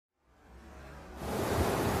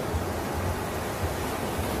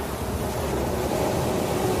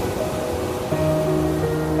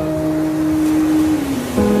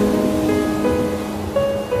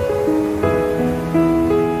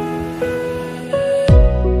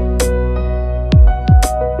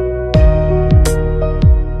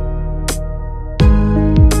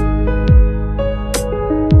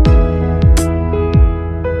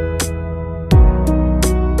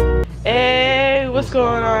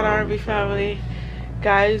on, R&B family?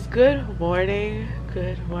 Guys, good morning.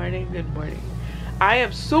 Good morning. Good morning. I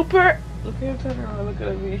am super... Look at him turning around, look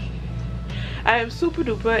at me. I am super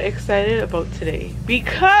duper excited about today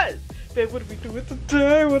because, babe, what are we doing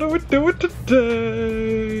today? What are we doing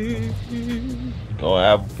today? Go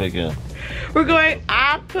apple picking. We're going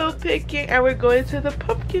apple picking and we're going to the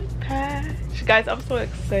pumpkin patch. Guys, I'm so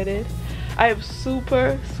excited. I am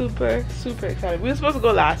super excited. We were supposed to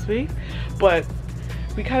go last week, but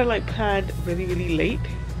we kind of like planned really late.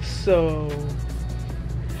 So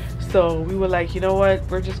we were like, you know what?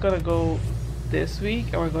 We're just gonna go this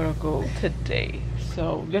week and we're gonna go today.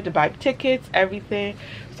 So we have to buy tickets, everything.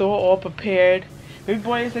 So we're all prepared. Baby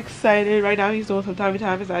boy is excited. Right now he's doing some tummy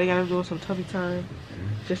time. His daddy got him doing some tummy time.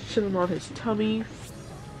 Just chilling on his tummy.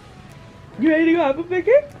 You ready to go apple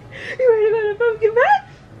picking? You ready to go to the pumpkin patch?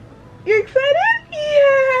 You excited?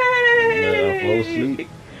 Yay! Yeah, fall asleep.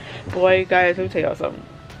 Boy, guys, let me tell y'all something.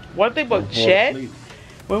 One thing about Jet,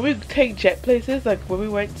 when we take Jet places, like when we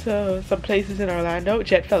went to some places in Orlando,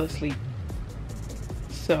 Jet fell asleep.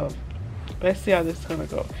 So let's see how this is gonna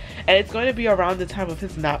go. And it's going to be around the time of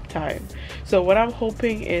his nap time. So what I'm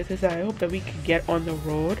hoping is that I hope that we can get on the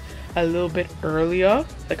road a little bit earlier,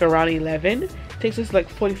 like around 11. It takes us like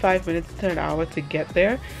 45 minutes to an hour to get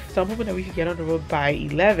there. So I'm hoping that we can get on the road by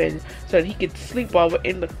 11 so that he could sleep while we're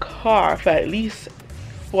in the car for at least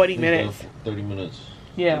 40 minutes. 30 minutes.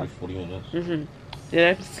 Yeah. 40 minutes. Then I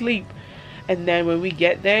have to sleep. And then when we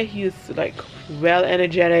get there, he's like well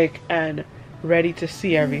energetic and ready to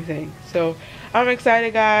see everything. So I'm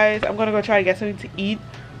excited, guys. I'm gonna go try to get something to eat.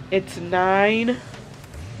 It's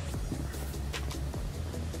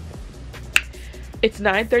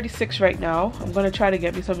 9:36 right now. I'm gonna try to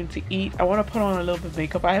get me something to eat. I want to put on a little bit of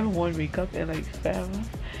makeup. I haven't worn makeup in like forever.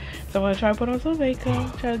 So I'm gonna try to put on some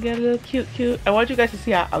makeup, try to get a little cute. I want you guys to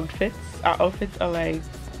see our outfits. Our outfits are like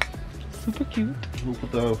super cute. Who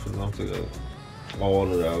put the outfits on together? All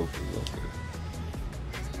of the outfits on together.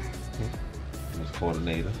 Miss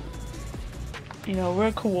Coordinator. You know,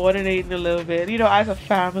 we're coordinating a little bit. You know, as a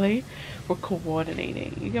family, we're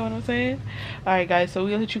coordinating. You get what I'm saying? Alright, guys, so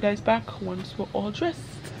we'll hit you guys back once we're all dressed.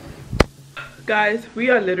 Guys, we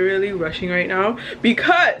are literally rushing right now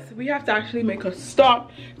because we have to actually make a stop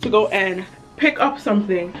to go and pick up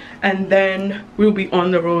something and then we'll be on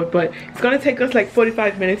the road. But it's gonna take us like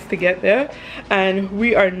 45 minutes to get there and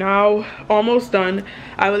we are now almost done.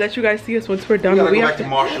 I will let you guys see us once we're done. We gotta but we go have back to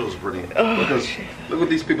Marshall's, Britney. Oh, look what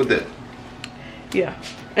these people did. Yeah,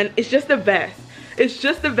 and it's just the vest. It's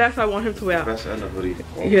just the vest I want him to wear. Vest and the hoodie.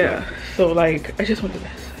 Yeah, so like I just want the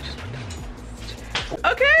vest.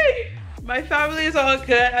 Okay, my family is all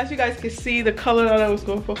good. As you guys can see, the color that I was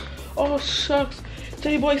going for. Oh shucks,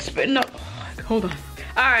 Jenny boy's spitting up. Hold on.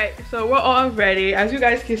 Alright, so we're all ready. As you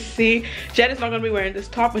guys can see, Jet is not gonna be wearing this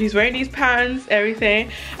top, but he's wearing these pants,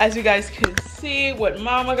 everything. As you guys can see what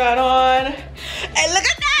mama got on. And look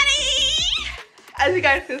at daddy! As you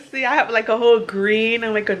guys can see, I have like a whole green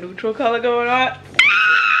and like a neutral color going on.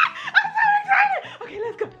 Ah! I'm so excited! Okay,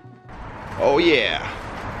 let's go. Oh yeah.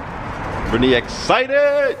 Britney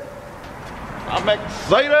excited. I'm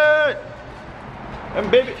excited.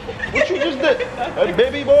 And baby, what you just did? And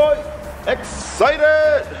baby boy,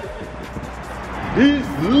 excited. He's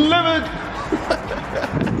living.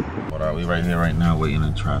 What are we right here right now waiting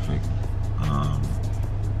in traffic?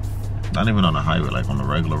 Not even on the highway, like on the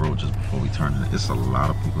regular road just before we turn in. It's a lot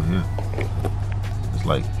of people here. It's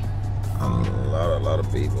like a lot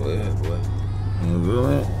of people here, boy. You feel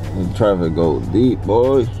it? The traffic goes deep,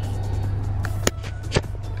 boy.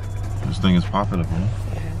 This thing is popular, man.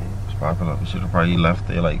 It's popular. We should have probably left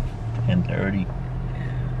there like 10:30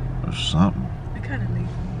 or something. We're kind of late.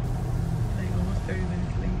 Like almost 30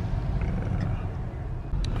 minutes late.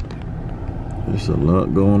 Yeah. There's a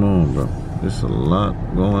lot going on, bro. There's a lot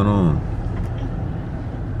going on.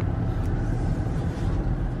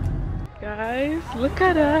 Guys, look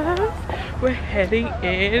at us. We're heading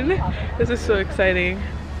in. This is so exciting.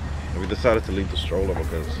 We decided to leave the stroller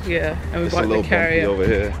because and we bought the carrier over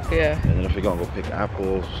here. Yeah. And then if we're gonna go pick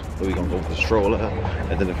apples, then we're gonna go with the stroller.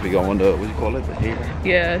 And then if we go on the, what do you call it, the hayride?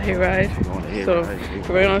 Yeah, hayride. So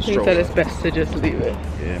Rayon thinks that it's best to just leave it.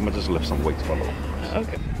 Yeah, I'm gonna just lift some weights for a little.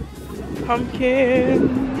 Okay. Pumpkins.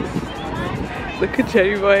 Look at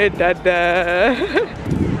Jenny boy and Dada.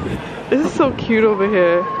 This is so cute over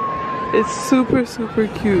here. It's super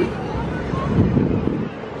cute.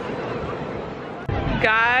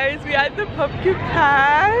 Guys, we at the pumpkin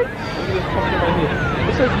patch. Look at this pumpkin right here.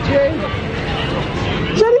 It says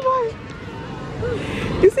Jenny boy.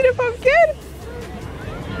 You see the pumpkin?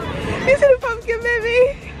 You see the pumpkin,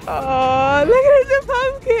 baby? Oh, look at the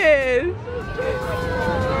pumpkin.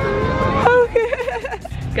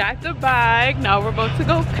 Got the bike. Now we're about to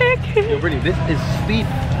go pick it. Yo, Britney, this is steep.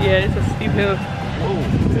 Yeah, it's a steep hill.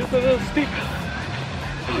 Whoa. It's a little steep.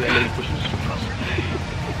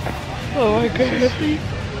 Oh my goodness.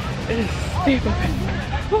 It is steep up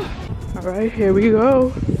here. Alright, here we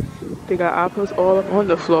go. They got apples all up on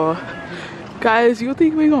the floor. Guys, you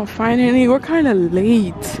think we're gonna find any? We're kind of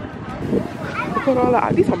late. Look at all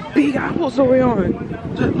that. These are big apples over here.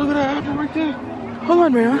 Look at that apple right there. Hold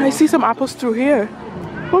on, Rayon. I see some apples through here.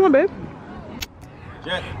 Hold on, babe.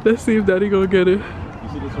 Jet. Let's see if Daddy gonna get it. You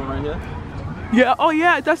see this one right here? Yeah. Oh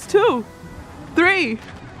yeah, that's 2, 3. You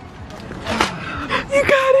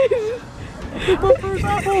got it. My first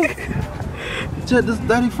apple. Jet, this is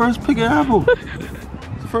Daddy's first picking apple.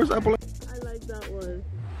 It's the first apple. I like that one.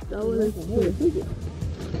 That one is good.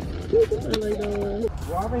 I like that one.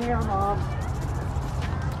 Over here, Mom.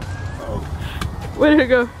 Oh. Where did it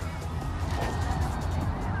go?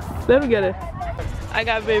 Let me get it. I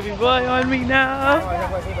got baby boy on me now.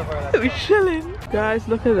 We're chilling. Guys,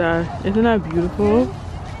 look at that. Isn't that beautiful?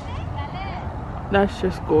 That's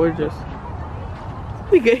just gorgeous.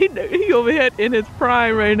 He over here in his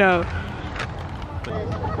prime right now.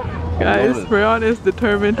 Guys, Rayon is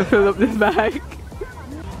determined to fill up this bag.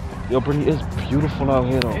 Yo, Britney, it's beautiful out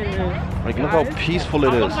here though. It is. Like, look how peaceful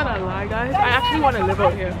it is. I'm not gonna lie, guys. I actually want to live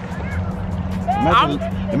out here.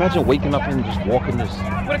 Imagine waking up and just walking this.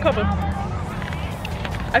 With a couple.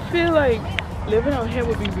 I feel like living out here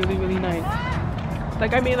would be really, really nice.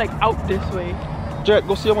 Like, I mean, like out this way. Jack,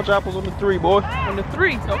 go see how much apples on the 3, boy. On the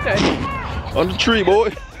 3, okay. On the tree,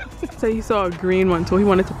 boy. So he saw a green one, so he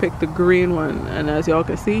wanted to pick the green one. And as y'all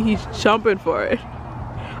can see, he's jumping for it.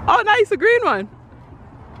 Oh, nice, a green one.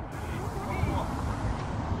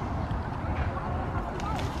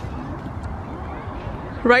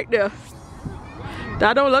 Right there.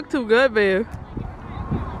 That don't look too good, babe.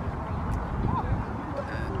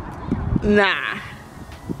 Nah.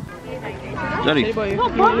 Johnny, ready for your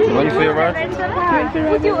ride? Ready for your hair ride?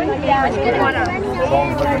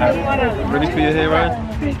 Ready for your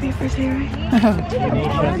first hair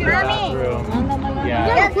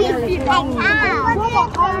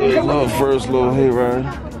ride? Little first little hair ride.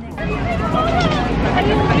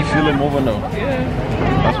 You feel it moving though?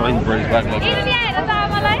 Yeah. That's why he brings back like that.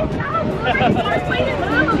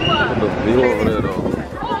 The view over there though.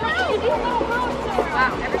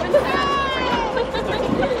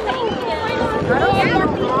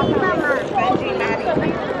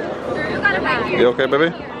 You okay, baby?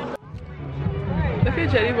 Look at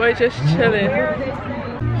Jetty Boy just chilling.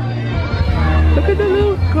 Look at the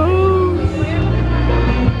little ghost.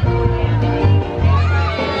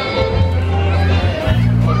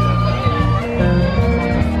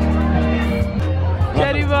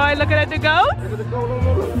 Jetty Boy looking at the goat.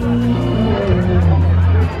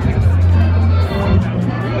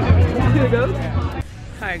 See the goat?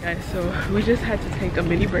 Alright guys, so we just had to take a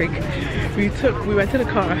mini break. We went to the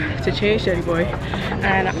car to change Jetty Boy,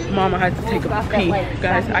 and Mama had to take a pee.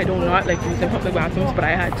 Guys, I do not like using public bathrooms, but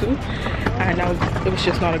I had to, and it was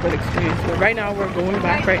just not a good experience. But right now we're going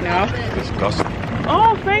back right now. Disgusting.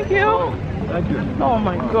 Oh, thank you. Oh, thank you. Oh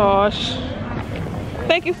my gosh.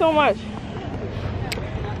 Thank you so much.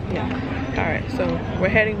 Yeah. Alright, so we're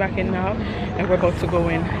heading back in now, and we're about to go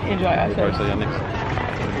in, enjoy ourselves.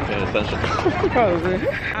 Probably.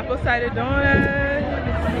 Apple cider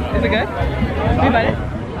donut. Is it good? You like it?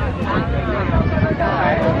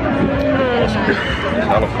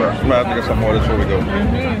 Hella fresh. I'm gonna have to get some more before we go.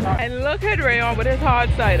 And look at Rayon with his hard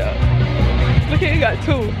cider. Look here, you got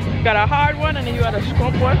 2. You got a hard one, and then you got a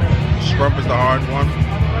scrump one. Scrump is the hard one,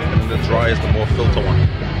 and the dry is the more filter one. So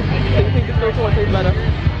you think the filter one tastes better?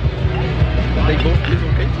 They both taste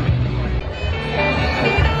okay to me.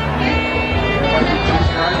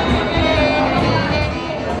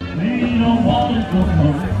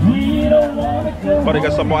 But they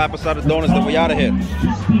got some more apple cider donuts, then we out of here.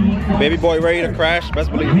 Baby boy ready to crash?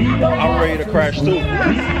 Best believe I'm ready to crash too.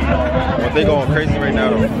 But they going crazy right now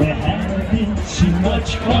though. It's crazy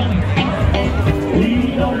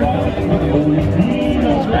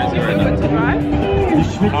right now.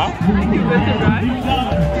 Huh?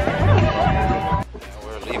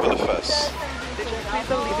 We're leaving the fest.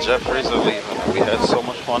 Jeffrey's are leaving. We had so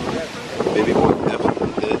much fun. Baby boy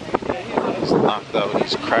definitely did. He's knocked out.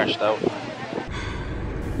 He's crashed out.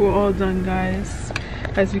 We're all done, guys.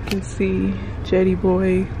 As you can see, Jetty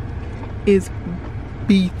Boy is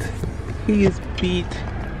beat. He is beat.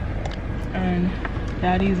 And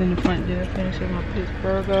Daddy's in the front there finishing up his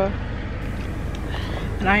burger.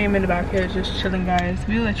 And I am in the back here just chilling, guys.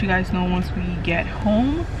 We'll let you guys know once we get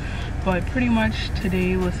home. But pretty much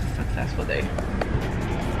today was a successful day.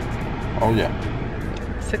 Oh yeah.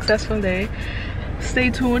 successful day. Stay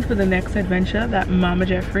tuned for the next adventure that Mama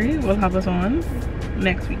Jeffrey will have us on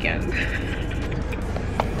next weekend.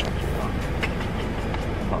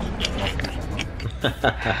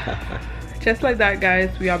 Just like that,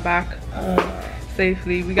 guys, we are back home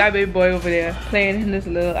safely. We got baby boy over there playing in this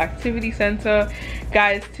little activity center.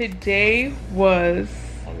 Guys, today was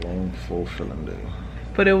a long, fulfilling day.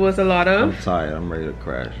 But it was a lot of... I'm tired. I'm ready to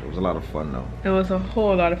crash. It was a lot of fun, though. It was a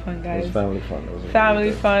whole lot of fun, guys. It was family fun. It was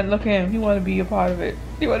family fun. Look at him. He want to be a part of it.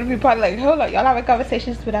 He want to be a part of, like, hold on. Y'all having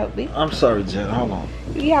conversations without me? I'm sorry, Jen. Hold on.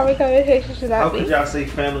 You having conversations without me? How could y'all say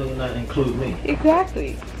family and not include me?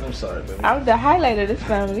 Exactly. I'm sorry, baby. I'm the highlight of this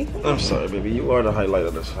family. I'm sorry, baby. You are the highlight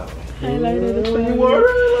of this family. Highlight of the family. You are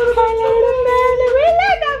the highlight of the family. We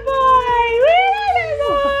love that boy. We love that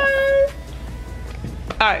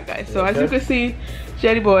boy. Alright, guys. So, as you can see,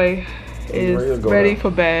 Jetty boy is ready for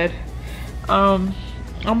bed. I'm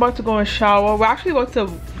about to go and shower. We're actually about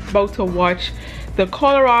to watch the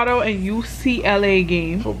Colorado and UCLA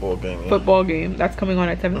game. Football game. Yeah. Football game. That's coming on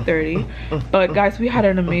at 7:30. But guys, we had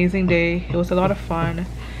an amazing day. It was a lot of fun.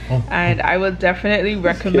 And I would definitely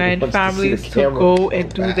recommend families to go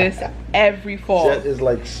and do this every fall. Jet is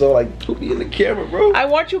like so like poopy in the camera, bro. I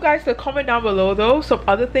want you guys to comment down below though some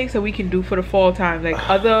other things that we can do for the fall time, like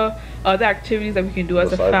other activities that we can do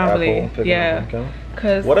as a family. Yeah.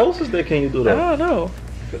 Cause what else is there can you do though? I don't know.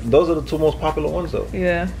 Those are the two most popular ones though.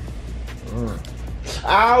 Yeah.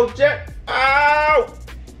 Ow, Jet! Ow!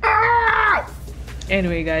 Ow!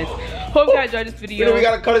 Anyway, guys, hope you guys enjoyed this video. We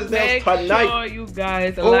gotta cut his nails tonight. Make sure you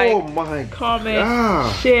guys like,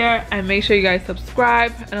 comment, share, and make sure you guys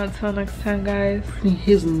subscribe. And until next time, guys.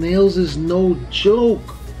 His nails is no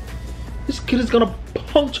joke. This kid is gonna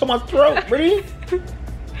puncture my throat, Brittany.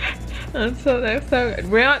 Until next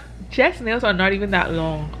time, Jet's nails are not even that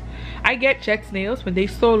long. I get Jet's nails when they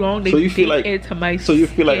so long they dig into my skin. So you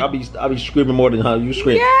feel like I be screaming more than how you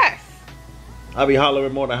scream? Yes. I be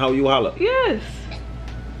hollering more than how you holler? Yes.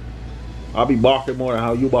 I'll be barking more than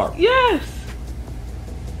how you bark? Yes.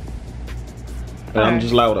 And I'm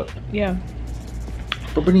just louder? Yeah.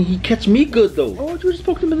 But Brittany, he catch me good though. Oh, you just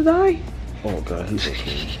poked him in the eye. Oh God, he's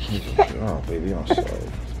okay. Oh baby, I'm sorry.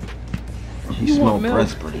 He smell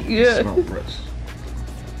breasts, Brittany. Yeah. He smell breasts.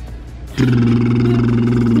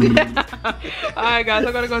 Alright guys,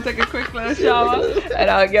 I'm gonna go take a quick little shower and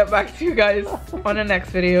I'll get back to you guys on the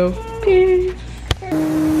next video. Peace.